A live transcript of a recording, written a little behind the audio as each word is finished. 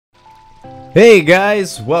Hey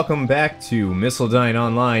guys, welcome back to Missildine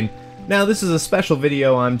Online. Now this is a special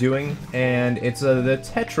video I'm doing, and it's the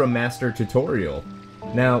Tetra Master tutorial.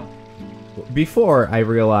 Now, before I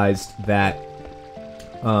realized that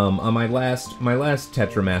on my last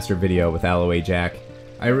Tetra Master video with Alloy Jack,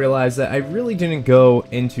 I realized that I really didn't go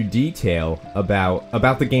into detail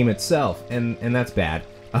about the game itself, and that's bad.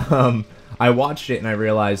 I watched it and I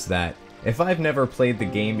realized that if I've never played the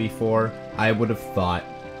game before, I would have thought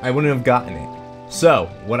I wouldn't have gotten it. So,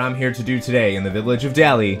 what I'm here to do today in the village of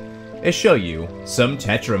Dali is show you some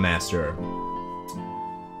Tetra Master.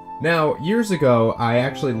 Now, years ago, I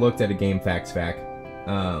actually looked at a GameFAQs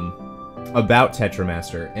about Tetra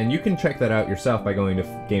Master, and you can check that out yourself by going to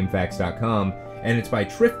GameFAQs.com, and it's by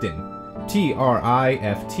Triften,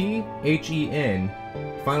 T-R-I-F-T-H-E-N,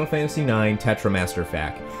 Final Fantasy IX Tetra Master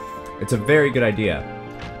FAQ. It's a very good idea.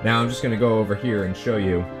 Now, I'm just going to go over here and show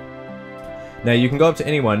you. Now you can go up to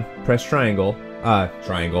anyone, press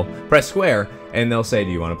press square, and they'll say,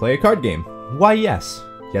 do you want to play a card game? Why, yes.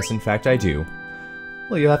 Yes, in fact, I do.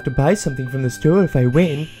 Well, you'll have to buy something from the store if I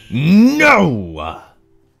win. No!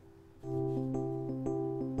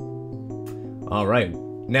 Alright,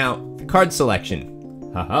 now, card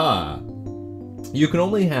selection. Haha. You can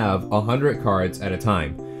only have 100 cards at a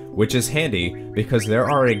time, which is handy because there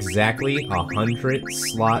are exactly 100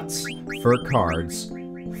 slots for cards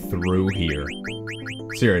through here.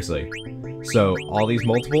 Seriously. So, all these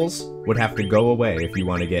multiples would have to go away if you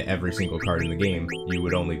want to get every single card in the game. You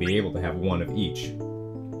would only be able to have one of each.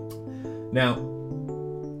 Now,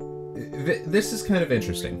 this is kind of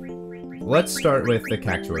interesting. Let's start with the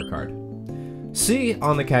Cactuar card. See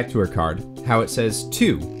on the Cactuar card how it says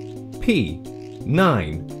 2, P,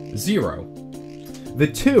 9, 0. The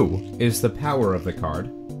 2 is the power of the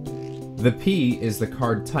card. The P is the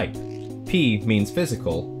card type. P means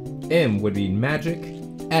physical, M would mean magic,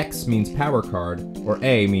 X means power card, or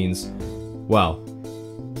A means, well,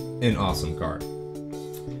 an awesome card.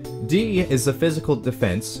 D is the physical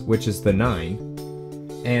defense, which is the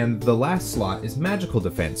 9, and the last slot is magical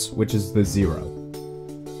defense, which is the 0.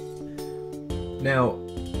 Now,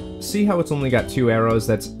 see how it's only got 2 arrows?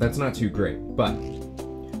 That's not too great, but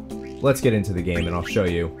let's get into the game and I'll show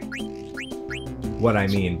you what I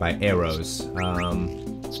mean by arrows.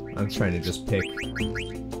 I'm trying to just pick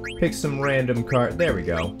some random card. There we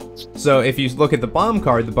go. So if you look at the bomb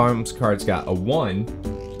card, the bomb card's got a 1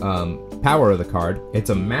 power of the card.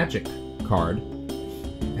 It's a magic card.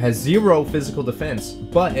 It has 0 physical defense,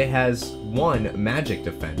 but it has 1 magic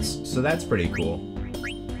defense. So that's pretty cool.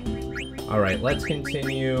 Alright, let's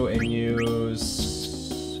continue and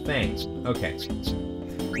use Fang. Okay.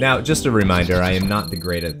 Now, just a reminder, I am not the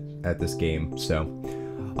great at this game, so...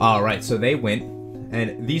 Alright, so they went.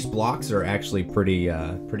 And these blocks are actually pretty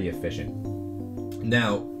efficient.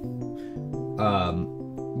 Now,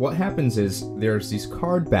 what happens is there's these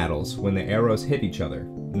card battles when the arrows hit each other.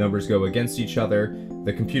 Numbers go against each other.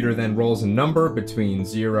 The computer then rolls a number between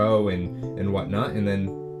 0 and whatnot, and then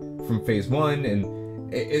from phase 1,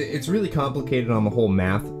 and it's really complicated on the whole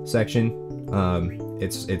math section.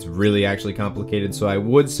 It's really actually complicated, so I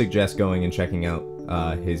would suggest going and checking out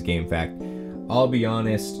his GameFAQ. I'll be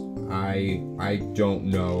honest, I don't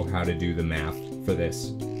know how to do the math for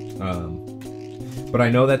this. But I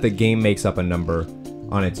know that the game makes up a number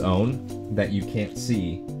on its own that you can't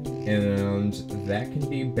see, and that can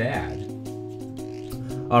be bad.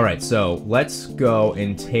 Alright, so let's go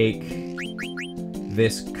and take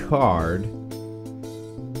this card,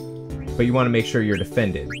 but you want to make sure you're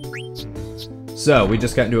defended. So, we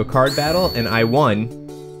just got into a card battle, and I won.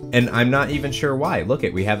 And I'm not even sure why. Look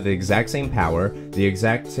we have the exact same power, the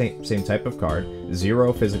exact same type of card,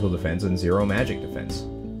 0 physical defense, and 0 magic defense.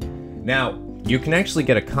 Now, you can actually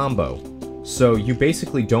get a combo. So you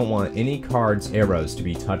basically don't want any card's arrows to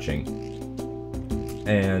be touching.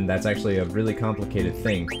 And that's actually a really complicated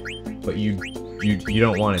thing, but you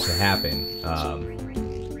don't want it to happen.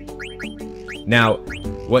 Now,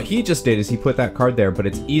 what he just did is he put that card there, but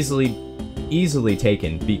it's easily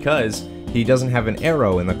taken because he doesn't have an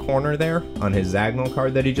arrow in the corner there on his Zagnal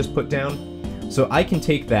card that he just put down. So I can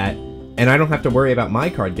take that, and I don't have to worry about my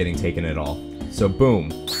card getting taken at all. So boom.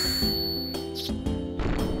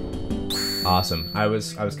 Awesome. I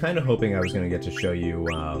was kind of hoping I was going to get to show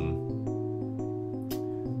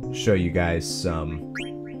you guys some...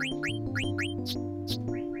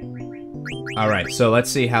 Alright, so let's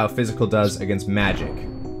see how physical does against magic.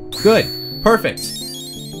 Good! Perfect!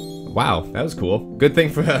 Wow, that was cool. Good thing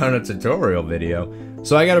for on a tutorial video.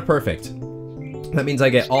 So I got a perfect. That means I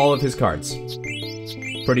get all of his cards.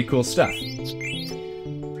 Pretty cool stuff.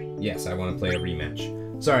 Yes, I want to play a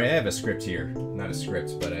rematch. Sorry, I have a script here. Not a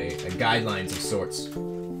script, but a guidelines of sorts.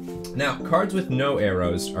 Now, cards with no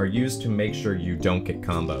arrows are used to make sure you don't get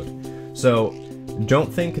comboed. So,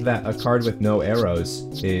 don't think that a card with no arrows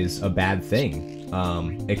is a bad thing.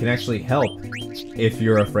 It can actually help if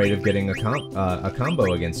you're afraid of getting a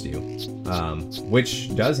combo against you,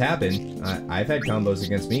 which does happen. I've had combos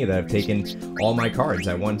against me that have taken all my cards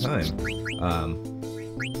at one time.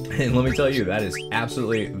 And let me tell you, that is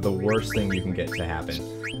absolutely the worst thing you can get to happen.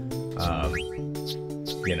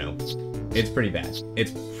 You know, it's pretty bad.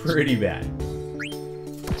 It's pretty bad.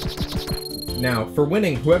 Now, for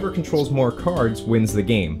winning, whoever controls more cards wins the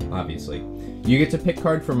game, obviously. You get to pick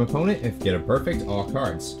card from opponent. If you get a perfect, all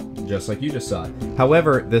cards, just like you just saw.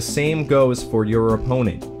 However, the same goes for your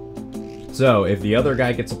opponent. So, if the other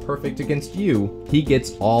guy gets a perfect against you, he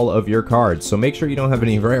gets all of your cards, so make sure you don't have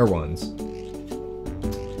any rare ones.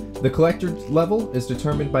 The collector level is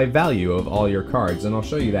determined by value of all your cards, and I'll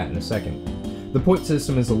show you that in a second. The point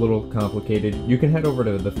system is a little complicated. You can head over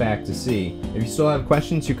to the FAQ to see. If you still have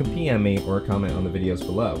questions, you can PM me or comment on the videos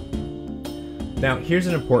below. Now, here's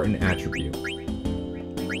an important attribute.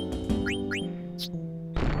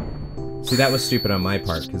 See, that was stupid on my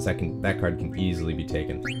part, because that card can easily be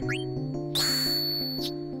taken.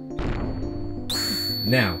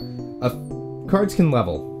 Now, cards can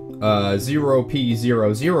level. A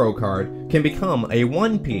 0p00 card can become a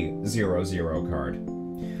 1p00 card.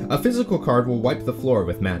 A physical card will wipe the floor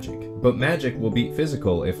with magic, but magic will beat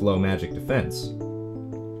physical if low magic defense.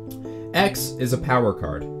 X is a power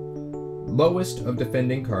card. Lowest of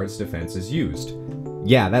defending cards' defense is used.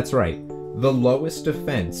 Yeah, that's right. The lowest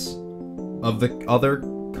defense of the other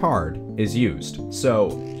card is used.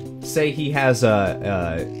 So, say he has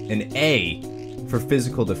an A for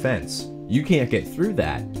physical defense. You can't get through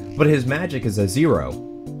that, but his magic is a 0.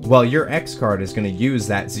 Well, your X card is going to use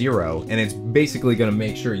that 0, and it's basically going to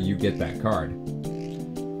make sure you get that card.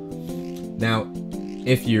 Now,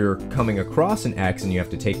 if you're coming across an X and you have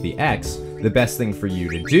to take the X, the best thing for you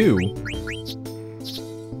to do...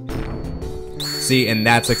 See, and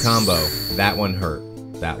that's a combo. That one hurt.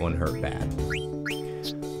 That one hurt bad.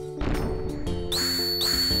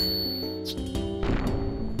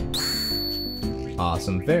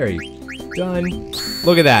 Awesome. Very done.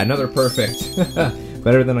 Look at that. Another perfect.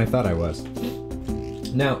 Better than I thought I was.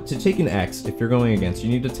 Now, to take an X, if you're going against, you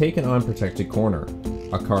need to take an unprotected corner,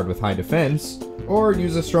 a card with high defense, or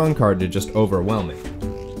use a strong card to just overwhelm it.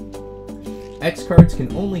 X cards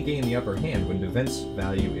can only gain the upper hand when defense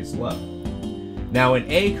value is low. Now, an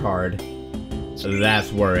A card,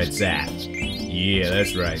 that's where it's at. Yeah,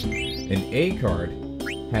 that's right. An A card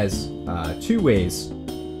has 2 ways.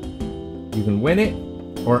 You can win it,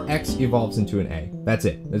 or X evolves into an A. That's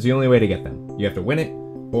it. That's the only way to get them. You have to win it,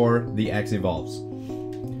 or the X evolves.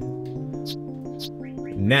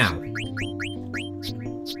 Now,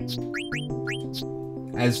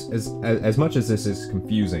 as much as this is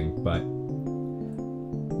confusing, but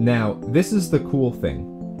now this is the cool thing.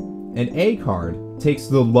 An A card takes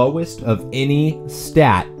the lowest of any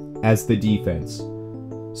stat as the defense.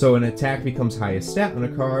 So an attack becomes highest stat on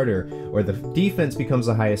a card, or the defense becomes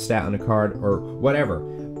the highest stat on a card, or whatever.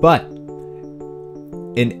 But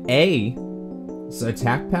an A's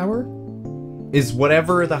attack power is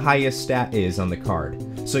whatever the highest stat is on the card.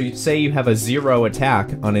 So you say you have a 0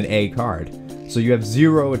 attack on an A card. So you have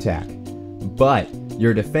 0 attack, but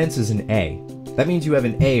your defense is an A. That means you have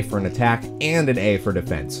an A for an attack and an A for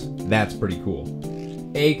defense. That's pretty cool.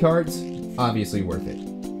 A cards, obviously worth it.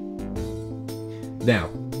 Now,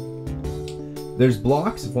 there's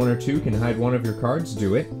blocks. If 1 or 2 can hide one of your cards,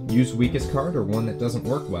 do it. Use weakest card or one that doesn't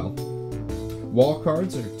work well. Wall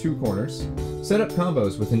cards are 2 corners. Set up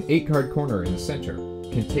combos with an 8-card corner in the center.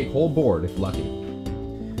 Can take whole board if lucky.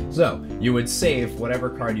 So, you would save whatever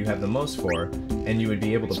card you have the most for, and you would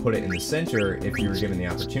be able to put it in the center if you were given the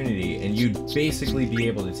opportunity, and you'd basically be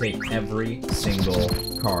able to take every single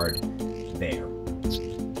card there.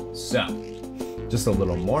 So, just a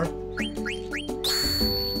little more.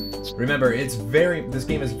 Remember, this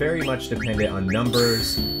game is very much dependent on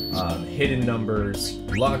numbers, hidden numbers,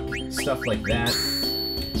 luck, stuff like that.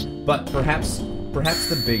 But perhaps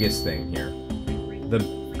the biggest thing here,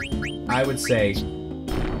 I would say,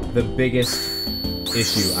 the biggest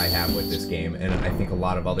issue I have with this game, and I think a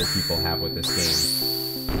lot of other people have with this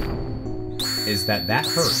game, is that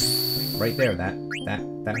hurt. Right there,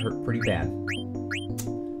 that hurt pretty bad.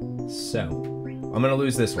 So, I'm gonna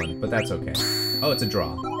lose this one, but that's okay. Oh, it's a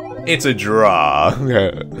draw. It's a draw!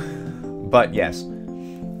 But yes.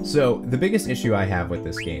 So, the biggest issue I have with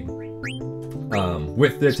this game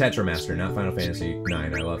With the Tetra Master, not Final Fantasy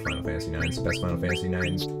 9. I love Final Fantasy 9. It's the best Final Fantasy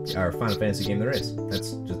 9 or Final Fantasy game there is.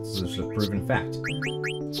 That's just a proven fact.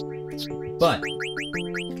 But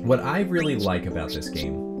what I really like about this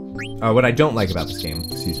game, or what I don't like about this game,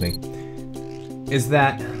 excuse me, is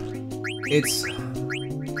that it's, I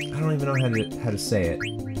don't even know how to say it.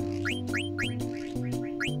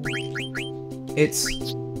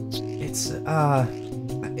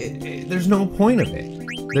 There's no point of it.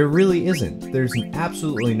 There really isn't. There's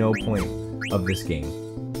absolutely no point of this game,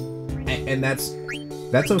 and that's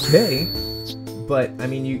okay. But I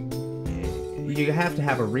mean, you have to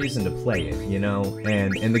have a reason to play it, you know,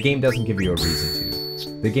 and the game doesn't give you a reason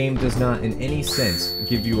to. The game does not, in any sense,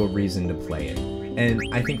 give you a reason to play it, and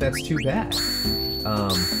I think that's too bad.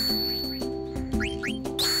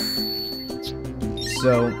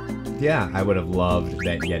 So yeah, I would have loved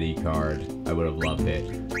that Yeti card. I would have loved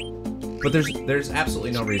it. But there's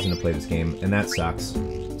absolutely no reason to play this game, and that sucks.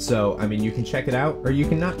 So, I mean, you can check it out, or you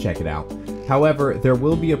can not check it out. However, there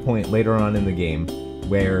will be a point later on in the game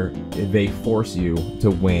where they force you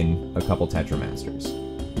to win a couple Tetra Masters.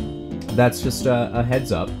 That's just a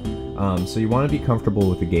heads up. So you want to be comfortable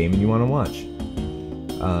with the game, and you want to watch.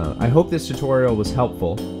 I hope this tutorial was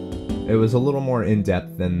helpful. It was a little more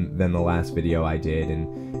in-depth than the last video I did,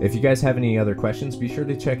 and if you guys have any other questions, be sure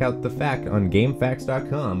to check out the FAQ on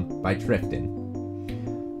GameFAQs.com by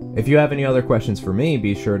Trifton. If you have any other questions for me,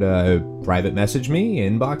 be sure to private message me,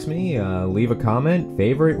 inbox me, leave a comment,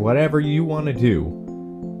 favorite, whatever you want to do,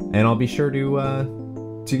 and I'll be sure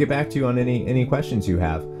to get back to you on any questions you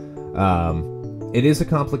have. It is a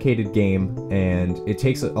complicated game, and it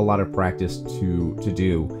takes a lot of practice to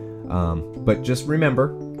do, but just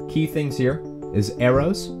remember, key things here is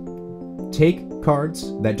arrows. Take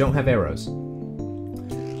cards that don't have arrows.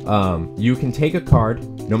 You can take a card,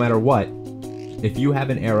 no matter what, if you have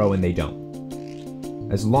an arrow and they don't.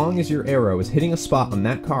 As long as your arrow is hitting a spot on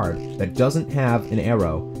that card that doesn't have an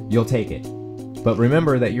arrow, you'll take it. But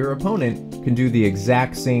remember that your opponent can do the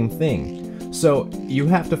exact same thing. So you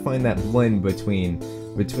have to find that blend between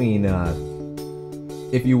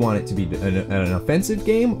if you want it to be an offensive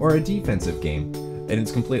game or a defensive game, and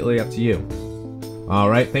it's completely up to you.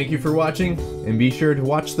 Alright, thank you for watching, and be sure to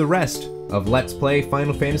watch the rest of Let's Play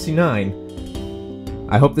Final Fantasy IX.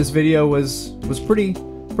 I hope this video was pretty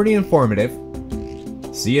informative.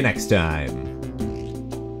 See you next time.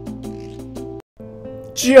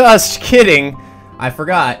 Just kidding! I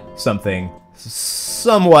forgot something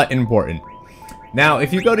somewhat important. Now,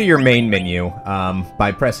 if you go to your main menu,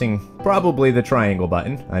 by pressing probably the triangle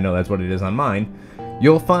button, I know that's what it is on mine,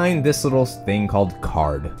 you'll find this little thing called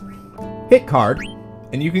Card. Hit Card,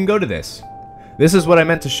 and you can go to this. This is what I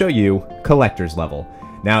meant to show you, collector's level.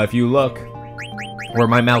 Now, if you look where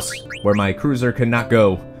my cruiser cannot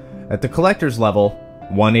go, at the collector's level,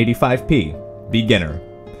 185p, beginner.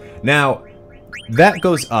 Now, that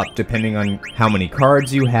goes up depending on how many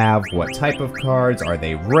cards you have, what type of cards, are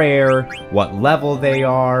they rare, what level they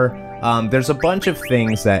are. There's a bunch of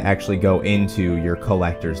things that actually go into your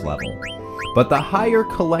collector's level. But the higher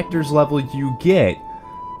collector's level you get,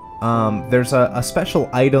 there's a special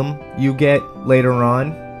item you get later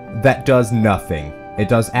on that does nothing. It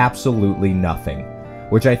does absolutely nothing,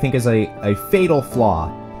 which I think is a fatal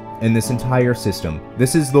flaw in this entire system.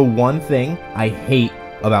 This is the one thing I hate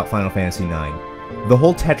about Final Fantasy IX. The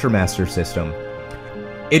whole Tetra Master system.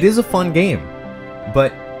 It is a fun game,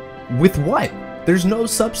 but with what? There's no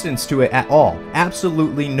substance to it at all.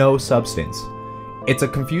 Absolutely no substance. It's a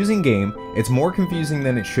confusing game. It's more confusing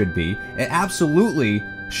than it should be. It absolutely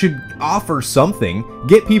should offer something,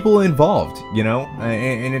 get people involved, you know?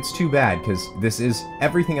 And it's too bad, because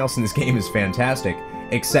everything else in this game is fantastic,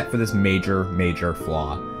 except for this major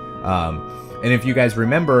flaw. And if you guys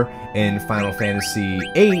remember, in Final Fantasy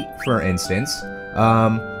VIII, for instance,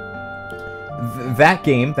 that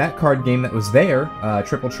game, that card game that was there,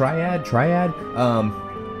 Triple Triad,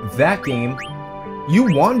 that game,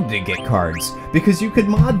 you wanted to get cards, because you could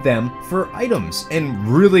mod them for items, and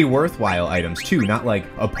really worthwhile items too, not like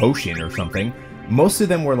a potion or something. Most of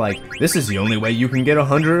them were like, this is the only way you can get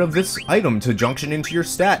 100 of this item to junction into your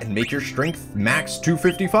stat and make your strength max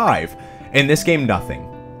 255. In this game, nothing.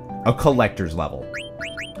 A collector's level.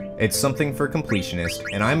 It's something for completionists,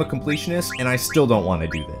 and I'm a completionist, and I still don't want to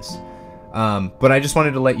do this. But I just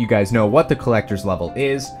wanted to let you guys know what the collector's level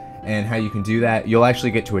is, and how you can do that. You'll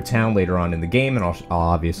actually get to a town later on in the game, and I'll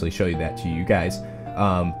obviously show you that to you guys,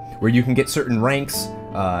 where you can get certain ranks.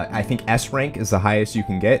 I think S rank is the highest you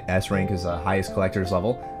can get. S rank is the highest collector's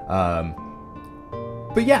level.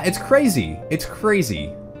 But yeah, it's crazy. It's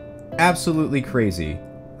crazy. Absolutely crazy.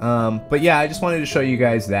 But yeah, I just wanted to show you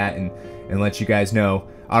guys that and let you guys know.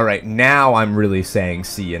 All right, now I'm really saying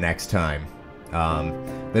see you next time.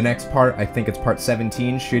 The next part, I think it's part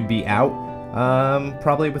 17, should be out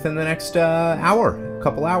probably within the next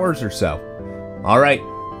couple hours or so. All right,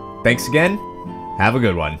 thanks again. Have a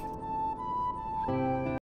good one.